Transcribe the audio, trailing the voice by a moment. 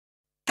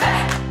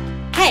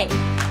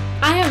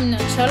I am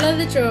Nocciola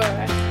the drawer,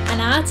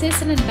 an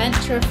artist and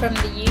adventurer from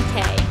the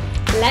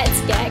UK. Let's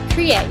get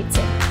creative.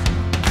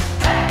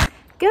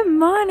 Good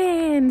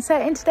morning! So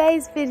in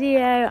today's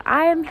video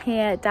I am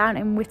here down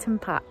in Witton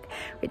Park,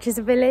 which is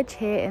a village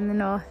here in the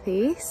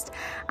northeast,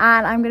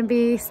 and I'm going to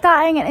be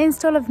starting an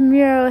install of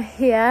mural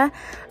here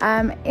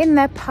in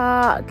their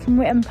park, in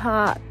Witton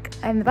Park,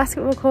 and the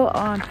basketball court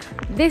on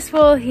this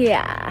wall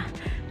here.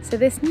 So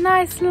this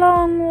nice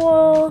long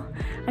wall,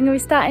 I'm going to be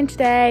starting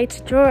today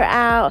to draw it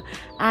out,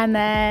 and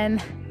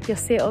then you'll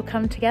see it all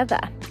come together.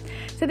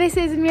 So this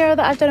is a mural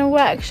that I've done a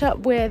workshop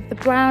with the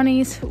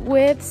Brownies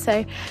with,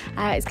 so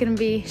it's going to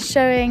be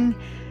showing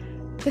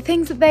the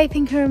things that they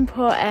think are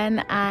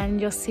important, and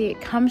you'll see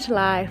it come to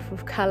life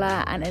with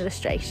colour and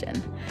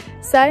illustration.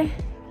 So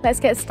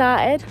let's get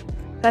started.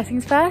 First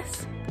things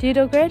first,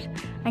 doodle grid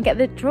and get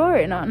the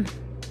drawing on.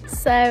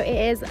 So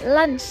it is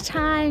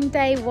lunchtime,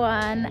 day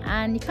one,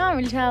 and you can't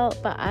really tell,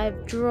 but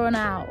I've drawn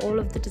out all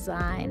of the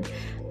design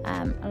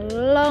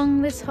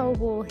along this whole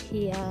wall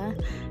here.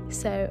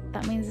 So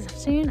that means this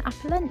afternoon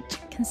after lunch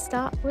you can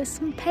start with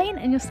some paint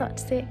and you'll start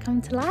to see it come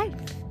to life.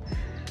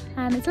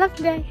 And it's a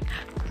lovely day,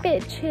 a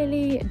bit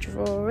chilly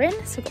drawing,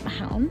 so I've got my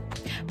hat on,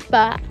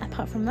 but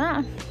apart from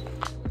that,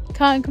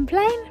 can't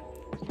complain.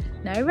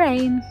 No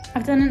rain.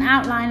 I've done an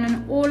outline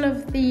on all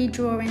of the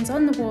drawings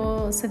on the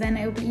wall, so then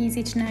it'll be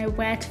easy to know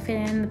where to fill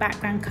in the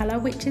background colour,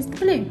 which is the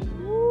blue.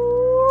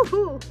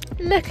 Ooh,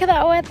 look at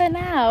that weather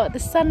now. The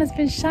sun has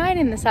been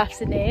shining this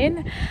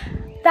afternoon.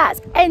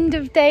 That's end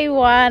of day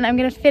one. I'm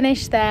going to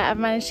finish there. I've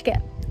managed to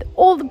get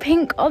all the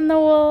pink on the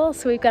wall.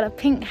 So we've got a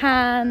pink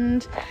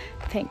hand,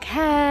 pink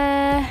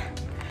hair,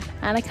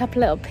 and a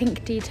couple little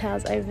pink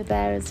details over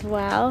there as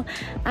well.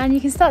 And you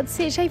can start to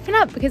see it shaping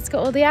up because it's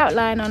got all the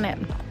outline on it.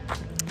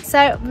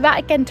 So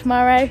back again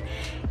tomorrow,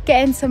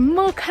 getting some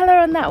more colour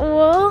on that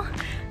wall,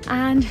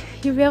 and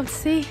you'll be able to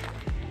see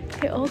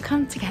it all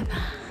come together.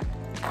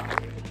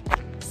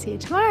 See you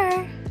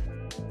tomorrow.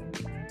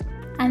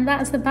 And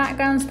that's the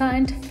background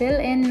starting to fill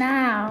in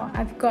now.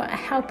 I've got a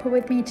helper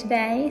with me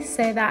today,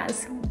 so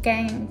that's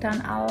getting done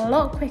a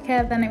lot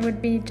quicker than it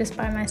would be just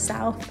by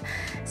myself.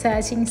 So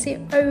as you can see,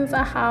 over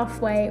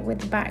halfway with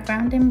the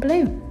background in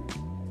blue.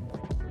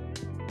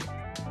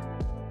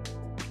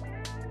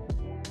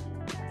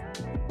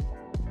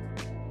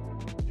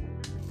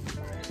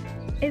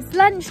 It's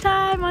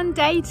lunchtime on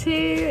day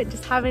two,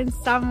 just having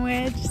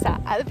sandwich,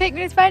 sat at the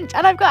picnic bench,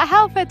 and I've got a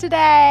helper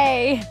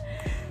today.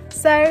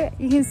 So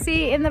you can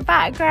see in the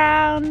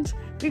background,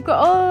 we've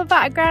got all the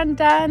background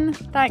done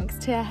thanks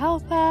to a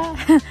helper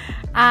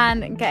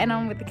and getting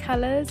on with the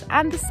colours,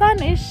 and the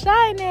sun is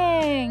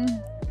shining.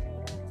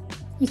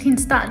 You can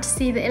start to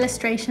see the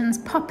illustrations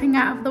popping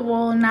out of the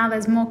wall. Now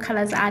there's more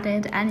colours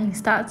added and you can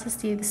start to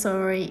see the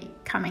story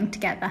coming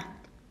together.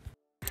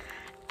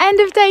 End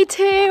of day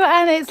two,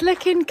 and it's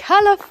looking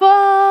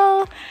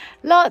colourful.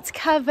 Lots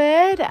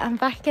covered. I'm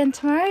back again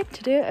tomorrow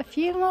to do a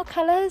few more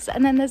colours,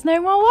 and then there's no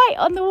more white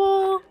on the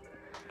wall.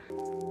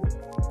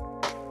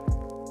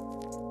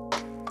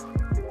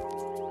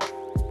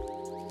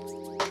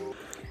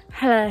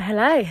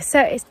 Hello.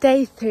 So it's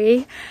day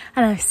three,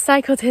 and I've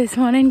cycled here this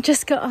morning,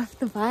 just got off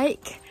the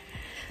bike.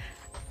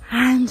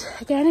 And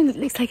again, it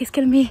looks like it's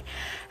going to be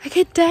a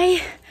good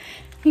day.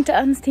 I need to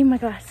unsteam my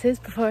glasses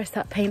before I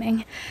start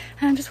painting.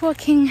 And I'm just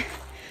walking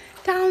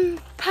down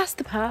past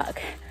the park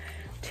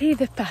to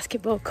the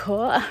basketball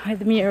court where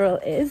the mural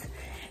is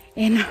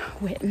in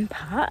Witton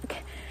Park.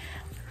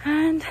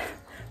 And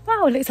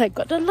wow, it looks like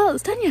I got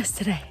lots done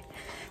yesterday.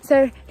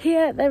 So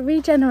here they're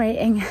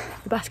regenerating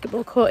the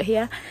basketball court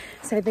here.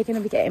 So they're going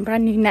to be getting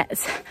brand new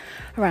nets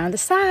around the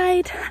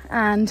side,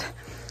 and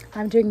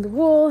I'm doing the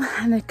wall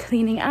and they're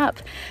cleaning up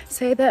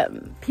so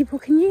that people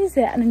can use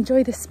it and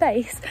enjoy the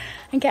space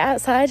and get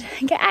outside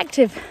and get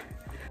active.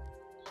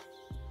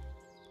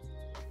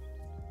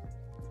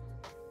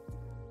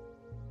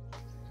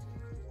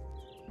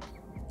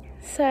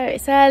 So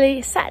it's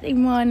early Saturday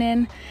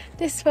morning.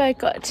 This is where I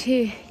got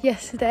to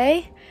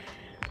yesterday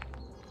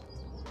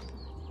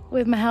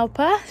with my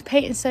helper,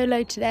 painting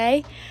solo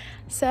today.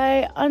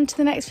 So on to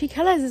the next few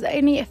colours. There's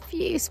only a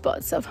few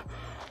spots of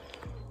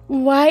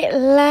white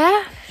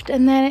left,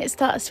 and then it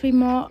starts to be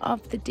more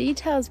of the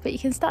details, but you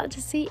can start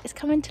to see it's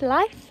coming to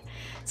life.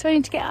 So I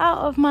need to get out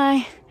of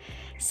my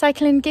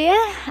cycling gear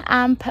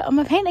and put on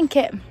my painting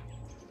kit.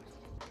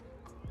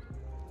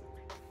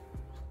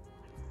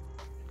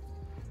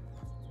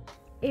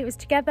 It was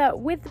together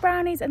with the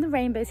Brownies and the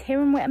Rainbows here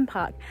in Witton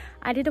Park.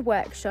 I did a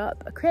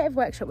workshop, a creative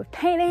workshop with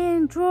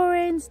painting,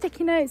 drawing,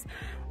 sticky notes,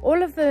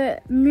 all of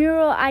the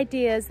mural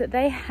ideas that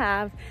they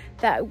have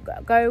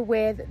that go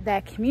with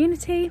their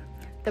community,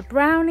 the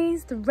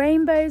Brownies, the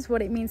Rainbows,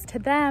 what it means to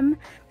them,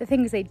 the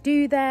things they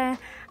do there,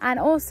 and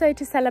also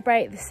to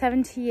celebrate the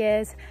 70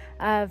 years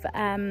of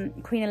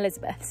Queen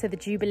Elizabeth, so the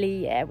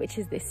Jubilee year, which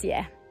is this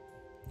year.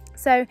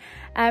 So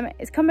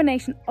it's a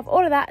combination of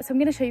all of that. So I'm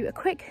going to show you a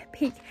quick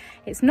peek.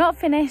 It's not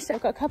finished.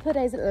 I've got a couple of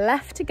days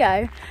left to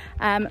go,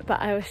 but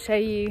I will show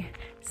you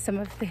some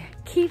of the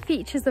key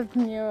features of the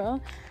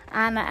mural,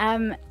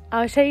 and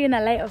I'll show you in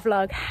a later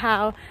vlog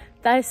how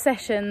those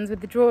sessions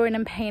with the drawing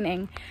and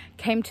painting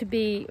came to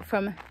be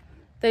from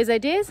those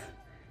ideas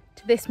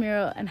to this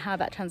mural and how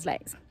that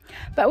translates.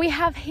 But we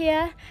have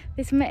here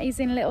this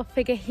amazing little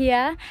figure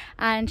here,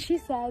 and she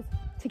says,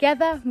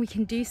 together we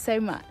can do so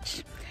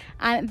much.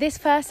 And this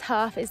first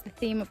half is the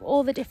theme of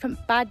all the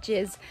different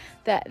badges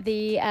that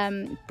the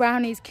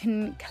brownies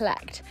can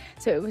collect.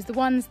 So it was the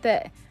ones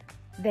that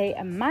they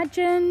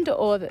imagined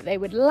or that they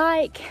would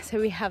like. So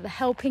we have the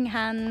helping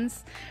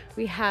hands,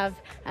 we have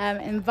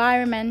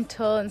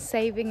environmental and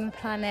saving the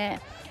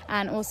planet,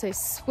 and also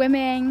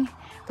swimming.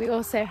 We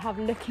also have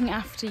looking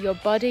after your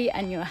body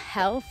and your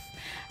health.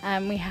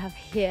 We have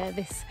here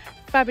this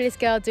fabulous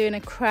girl doing a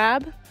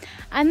crab,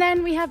 and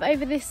then we have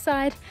over this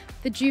side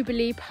the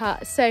Jubilee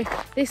part. So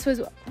this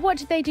was, what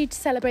did they do to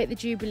celebrate the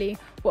Jubilee,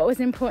 what was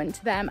important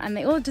to them, and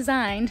they all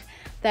designed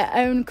their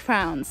own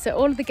crowns. So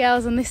all of the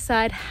girls on this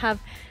side have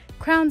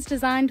crowns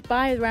designed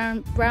by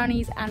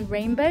brownies and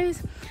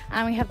rainbows,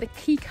 and we have the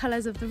key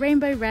colours of the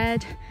rainbow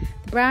red,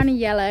 the brownie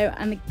yellow,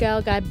 and the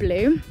girl guide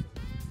blue.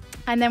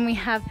 And then we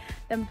have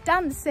them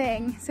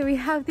dancing. So we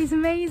have these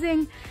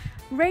amazing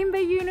rainbow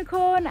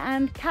unicorn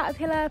and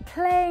caterpillar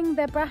playing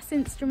their brass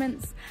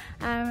instruments,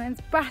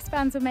 and brass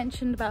bands were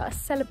mentioned about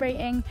us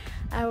celebrating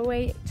a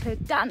way to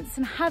dance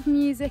and have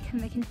music,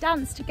 and they can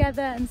dance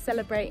together and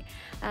celebrate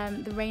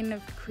the reign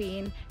of the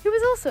Queen, who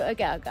was also a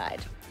girl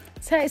guide.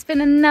 So it's been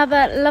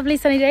another lovely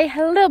sunny day,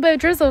 a little bit of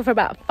drizzle for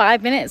about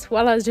 5 minutes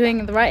while I was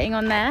doing the writing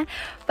on there,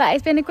 but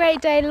it's been a great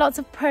day, lots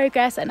of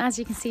progress, and as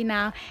you can see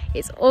now,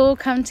 it's all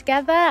come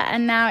together,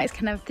 and now it's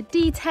kind of the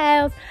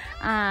details.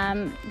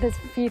 There's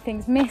a few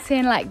things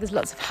missing, like there's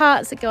lots of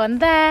hearts that go on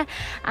there,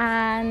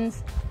 and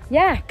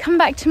yeah, come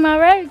back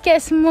tomorrow,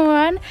 get some more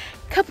on,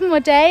 a couple more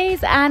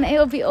days, and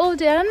it'll be all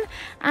done,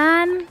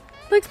 and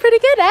looks pretty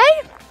good,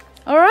 eh?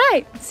 All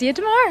right, see you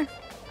tomorrow.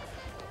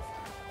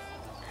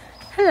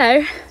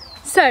 Hello.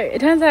 So it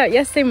turns out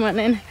yesterday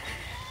morning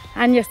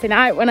and yesterday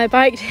night when I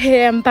biked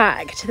here and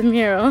back to the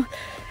mural,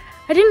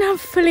 I didn't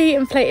have fully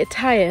inflated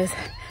tyres.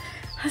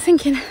 I was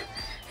thinking,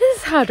 this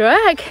is hard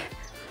work.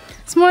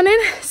 This morning,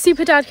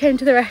 Super Dad came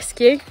to the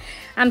rescue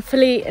and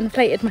fully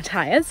inflated my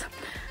tyres,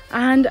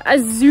 and I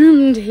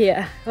zoomed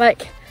here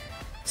like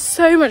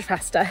so much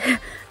faster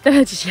than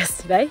I did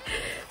yesterday.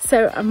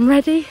 So I'm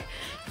ready.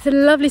 It's a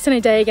lovely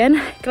sunny day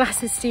again,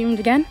 glasses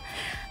steamed again,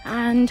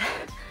 and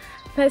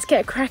let's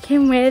get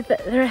cracking with the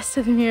rest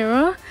of the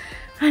mural.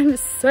 I'm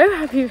so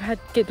happy we've had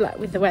good luck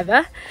with the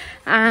weather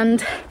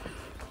and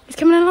it's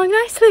coming along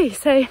nicely.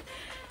 So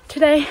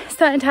today,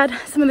 starting to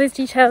add some of those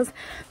details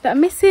that are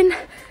missing,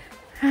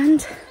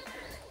 and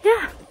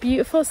yeah,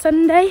 beautiful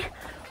Sunday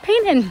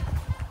painting.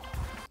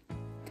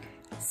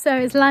 So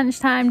it's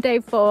lunchtime, day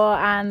 4,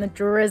 and the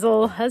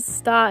drizzle has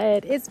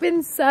started. It's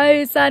been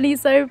so sunny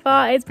so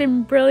far, it's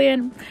been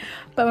brilliant,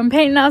 but when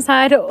painting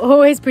outside,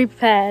 always be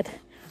prepared.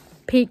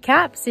 Peak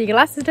cap so your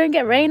glasses don't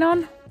get rain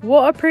on,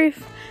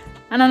 waterproof,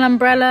 and an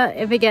umbrella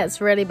if it gets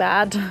really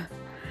bad.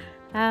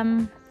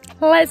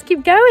 Let's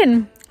keep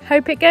going.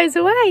 Hope it goes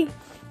away.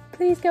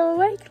 Please go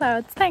away,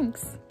 clouds,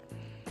 thanks.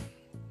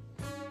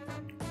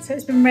 So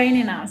it's been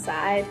raining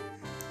outside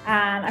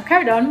and I've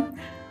carried on,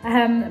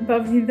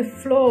 but obviously the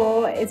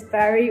floor is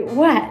very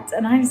wet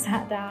and I'm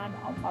sat down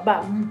on my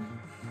bum.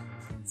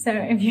 So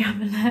if you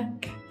have a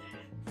look,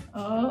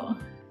 oh,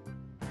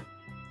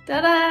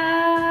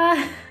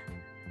 ta-da!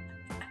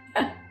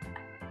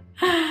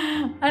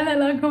 I look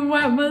like I'm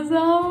wet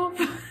myself.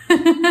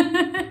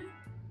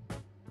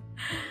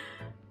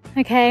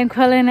 Okay, I'm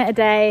calling it a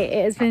day.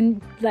 It has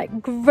been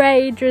like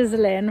grey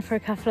drizzling for a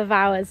couple of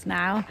hours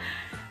now,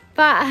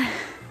 but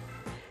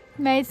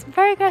made some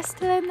progress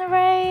still in the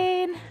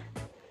rain.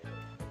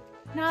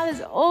 Now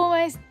there's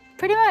almost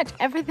pretty much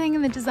everything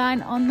in the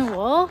design on the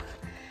wall.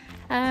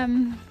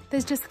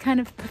 There's just kind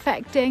of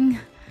perfecting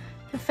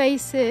the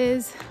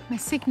faces, my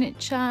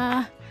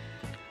signature,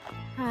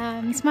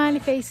 smiley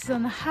faces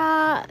on the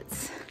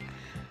hearts,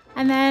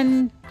 and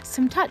then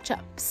some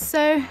touch-ups.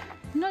 So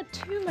not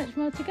too much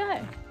more to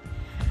go.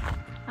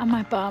 And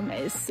my bum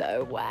is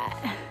so wet.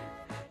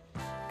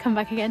 Come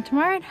back again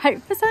tomorrow and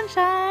hope for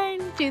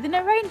sunshine. Do the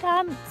no rain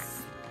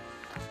dance.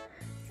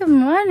 Good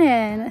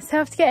morning. So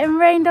after getting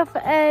rained off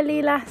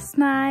early last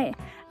night,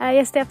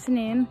 yesterday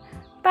afternoon,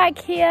 back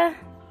here,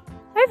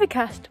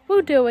 overcast.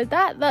 We'll deal with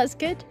that, that's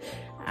good.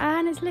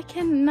 And it's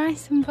looking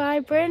nice and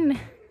vibrant.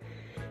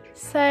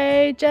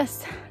 So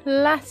just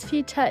last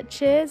few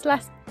touches,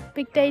 last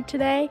big day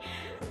today,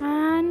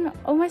 and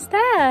almost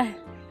there.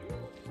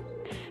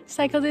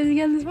 Cycled in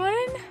again this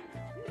morning.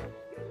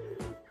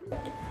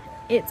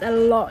 It's a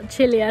lot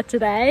chillier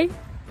today,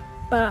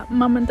 but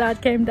Mum and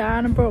Dad came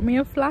down and brought me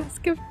a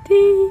flask of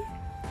tea.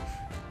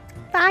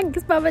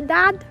 Thanks, Mum and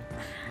Dad.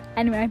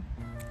 Anyway,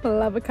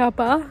 love a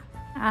cuppa,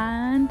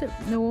 and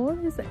the wall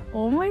is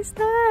almost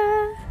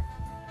there.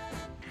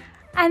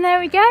 And there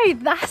we go,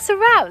 that's a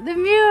wrap. The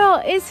mural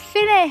is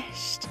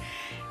finished.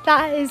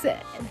 That is a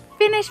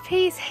finished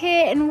piece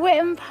here in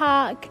Witton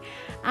Park,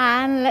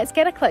 and let's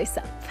get a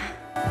close-up.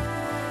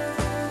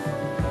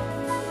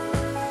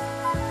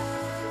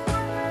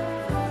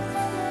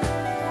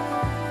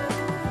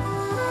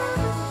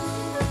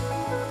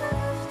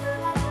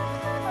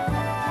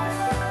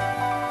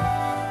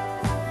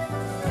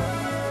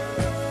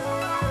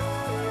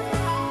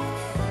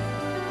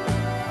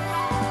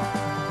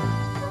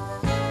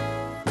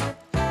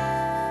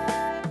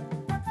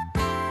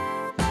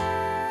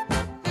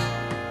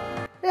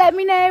 Let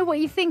me know what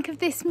you think of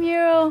this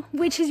mural.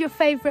 Which is your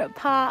favourite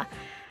part?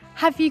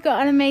 Have you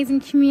got an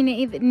amazing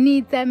community that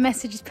need their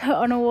messages put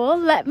on a wall?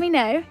 Let me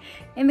know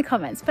in the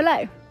comments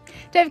below.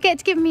 Don't forget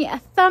to give me a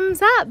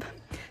thumbs up.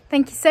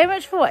 Thank you so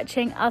much for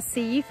watching. I'll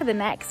see you for the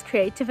next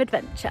creative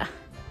adventure.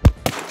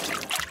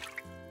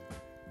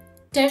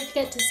 Don't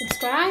forget to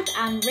subscribe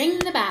and ring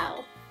the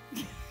bell.